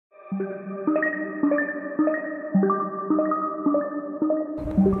Yeah,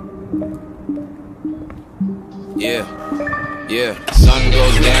 sun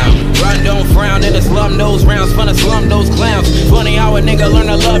goes down. Run, don't frown, in the slum those rounds, fun to slum those clowns. Funny how a nigga learn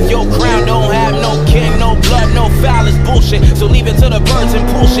to love your crown. Don't have no king, no blood, no foul, it's bullshit. So leave it to the birds and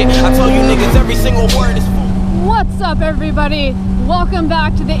pull shit. I told you niggas every single word is full. What's up, everybody? Welcome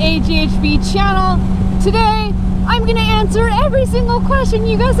back to the AGHB channel. Today, I'm gonna answer every single question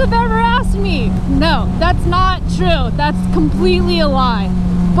you guys have ever asked me. No, that's not true. That's completely a lie.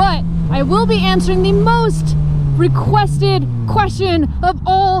 But I will be answering the most requested question of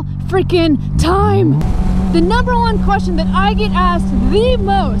all freaking time. The number one question that I get asked the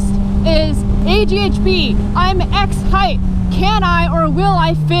most is, AGHB, I'm X height. Can I or will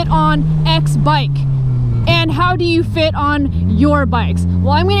I fit on X bike? And how do you fit on your bikes?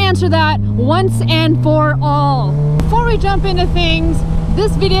 Well, I'm gonna answer that once and for all. Before we jump into things,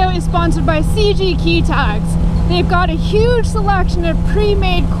 this video is sponsored by CG Key Tags. They've got a huge selection of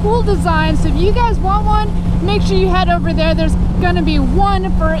pre-made cool designs, so if you guys want one, make sure you head over there. There's gonna be one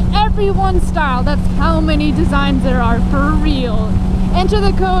for every one style. That's how many designs there are for real. Enter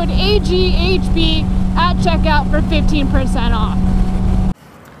the code AGHB at checkout for 15% off.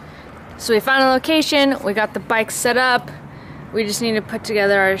 So we found a location, we got the bike set up. We just need to put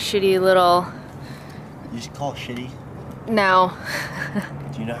together our shitty little... You just call it shitty? No.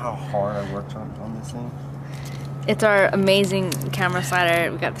 Do you know how hard I worked on this thing? It's our amazing camera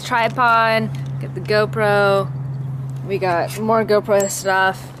slider. We got the tripod, we got the GoPro, we got more GoPro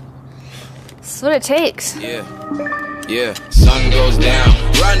stuff. That's what it takes. Yeah, sun goes down.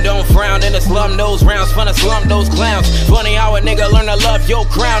 Run, don't frown, in the slum those rounds, fun to slum those clowns. Funny how a nigga learn to love your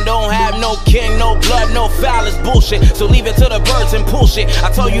crown. Don't have no king, no blood, no foul, it's bullshit. So leave it to the birds and pull shit.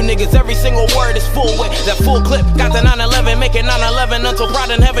 I told you niggas every single word is full with that full clip. Got the 911, make it 911 until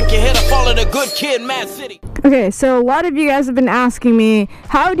pride in heaven can hit a fall of the good kid, Mad City. Okay, so a lot of you guys have been asking me,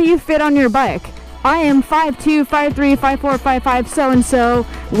 how do you fit on your bike? I am 5'2", 5'3", 5'4", 5'5", so-and-so.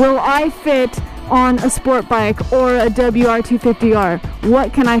 Will I fit on a sport bike or a WR250R?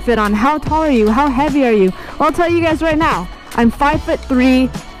 What can I fit on? How tall are you? How heavy are you? Well, I'll tell you guys right now, I'm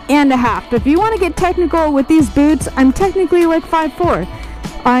 5'3.5". If you want to get technical with these boots, I'm technically like 5'4".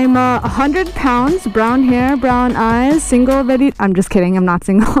 I'm 100 pounds, brown hair, brown eyes, single, I'm just kidding, I'm not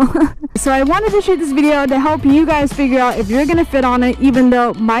single. So I wanted to shoot this video to help you guys figure out if you're gonna fit on it, even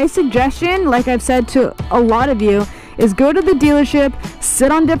though my suggestion, like I've said to a lot of you, is go to the dealership,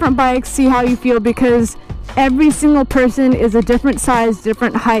 sit on different bikes, see how you feel, because every single person is a different size,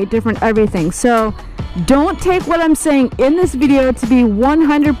 different height, different everything. So don't take what I'm saying in this video to be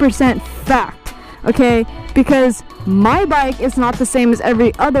 100% fact, okay? Because my bike is not the same as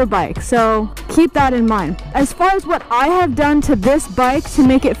every other bike, so keep that in mind. As far as what I have done to this bike to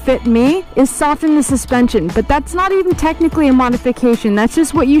make it fit me is soften the suspension, but that's not even technically a modification. That's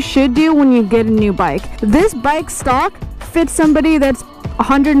just what you should do when you get a new bike. This bike stock fits somebody that's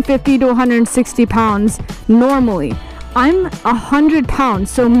 150 to 160 pounds normally. I'm 100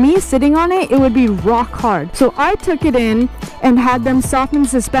 pounds, so me sitting on it, it would be rock hard. So I took it in and had them soften the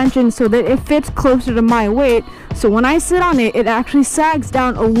suspension so that it fits closer to my weight. So when I sit on it, it actually sags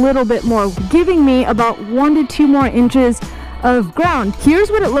down a little bit more, giving me about 1 to 2 more inches of ground. Here's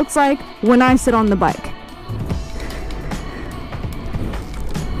what it looks like when I sit on the bike.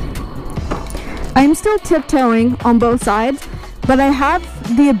 I'm still tiptoeing on both sides, but I have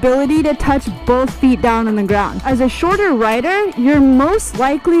the ability to touch both feet down on the ground. As a shorter rider, you're most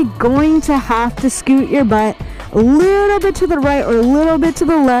likely going to have to scoot your butt a little bit to the right or a little bit to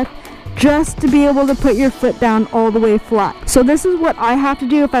the left just to be able to put your foot down all the way flat. So this is what I have to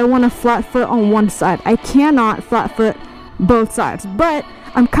do if I want a flat foot on one side. I cannot flat foot both sides, but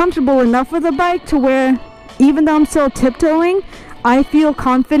I'm comfortable enough with the bike to where even though I'm still tiptoeing, I feel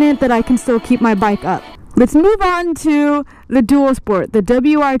confident that I can still keep my bike up. Let's move on to the dual sport, the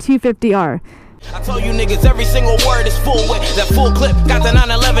WR250R. I told you niggas every single word is full with that full clip. Got the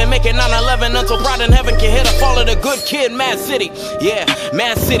 911, make it 911 until pride in heaven can hit a fall of the good kid, Mad City. Yeah,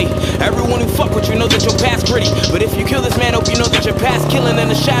 Mad City. Everyone who fuck with you knows that your past gritty. But if you kill this man, hope you know that your past killing in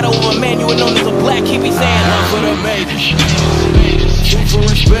the shadow of a man you were known as a black. He be saying, one for the majors, two for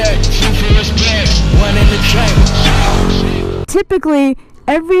respect, one in the chamber. Typically,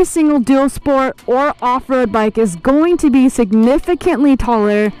 every single dual sport or off-road bike is going to be significantly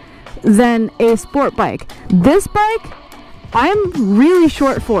taller than a sport bike. This bike, I'm really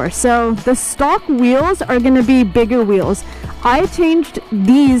short for, so the stock wheels are going to be bigger wheels. I changed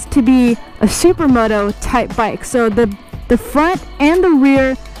these to be a supermoto type bike, so the front and the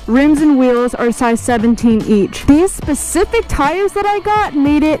rear rims and wheels are size 17 each. These specific tires that I got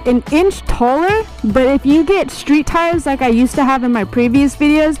made it an inch taller, but if you get street tires like I used to have in my previous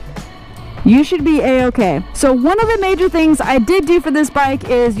videos, you should be a-okay. So one of the major things I did do for this bike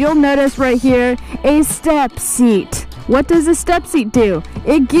is, you'll notice right here, a step seat. What does a step seat do?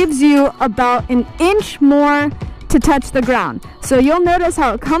 It gives you about an inch more to touch the ground. So you'll notice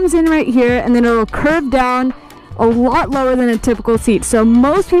how it comes in right here and then it'll curve down a lot lower than a typical seat. So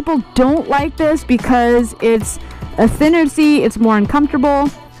most people don't like this because it's a thinner seat, it's more uncomfortable.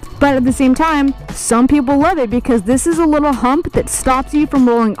 But at the same time, some people love it because this is a little hump that stops you from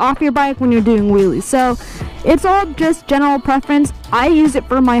rolling off your bike when you're doing wheelies. So it's all just general preference. I use it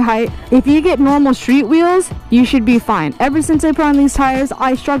for my height. If you get normal street wheels, you should be fine. Ever since I put on these tires,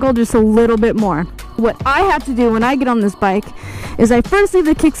 I struggle just a little bit more. What I have to do when I get on this bike is I first leave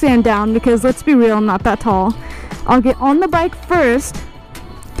the kickstand down because, let's be real, I'm not that tall. I'll get on the bike first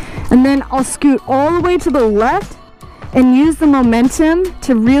and then I'll scoot all the way to the left and use the momentum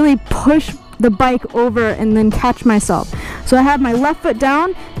to really push the bike over and then catch myself. So I have my left foot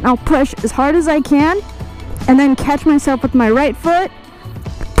down and I'll push as hard as I can and then catch myself with my right foot,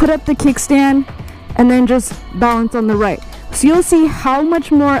 put up the kickstand, and then just balance on the right. So you'll see how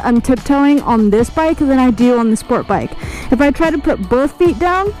much more I'm tiptoeing on this bike than I do on the sport bike. If I try to put both feet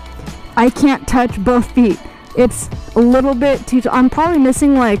down, I can't touch both feet. It's a little bit too, I'm probably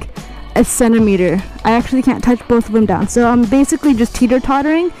missing like a centimeter. I actually can't touch both of them down. So I'm basically just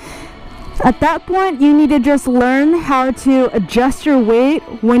teeter-tottering. At that point, you need to just learn how to adjust your weight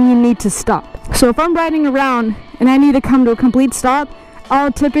when you need to stop. So if I'm riding around and I need to come to a complete stop,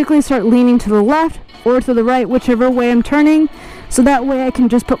 I'll typically start leaning to the left or to the right, whichever way I'm turning, so that way I can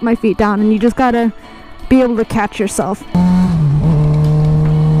just put my feet down, and you just gotta be able to catch yourself.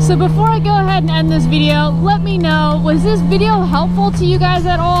 So before I go ahead and end this video, let me know, was this video helpful to you guys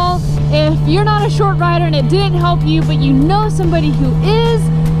at all? If you're not a short rider and it didn't help you, but you know somebody who is,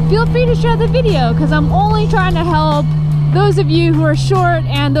 feel free to share the video, because I'm only trying to help those of you who are short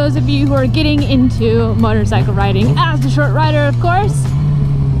and those of you who are getting into motorcycle riding. As a short rider, of course.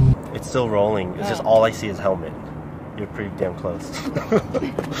 It's still rolling. It's just all I see is helmet. You're pretty damn close.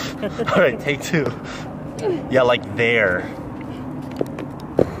 Alright, take two. Yeah, like there.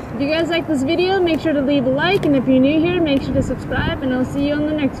 If you guys like this video, make sure to leave a like, and if you're new here, make sure to subscribe, and I'll see you on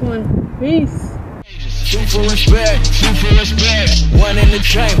the next one. Peace. Two for respect, one in the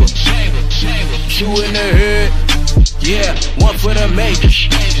chamber, two in the head, yeah, one for the majors.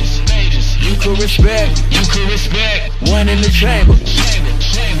 You can respect, one in the chamber,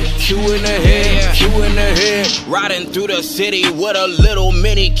 two in the head, riding through the city with a little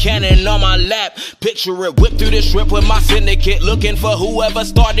mini cannon on my lap. Picture it, whip through the strip with my syndicate, looking for whoever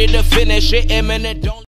started to finish it. Imminent, don't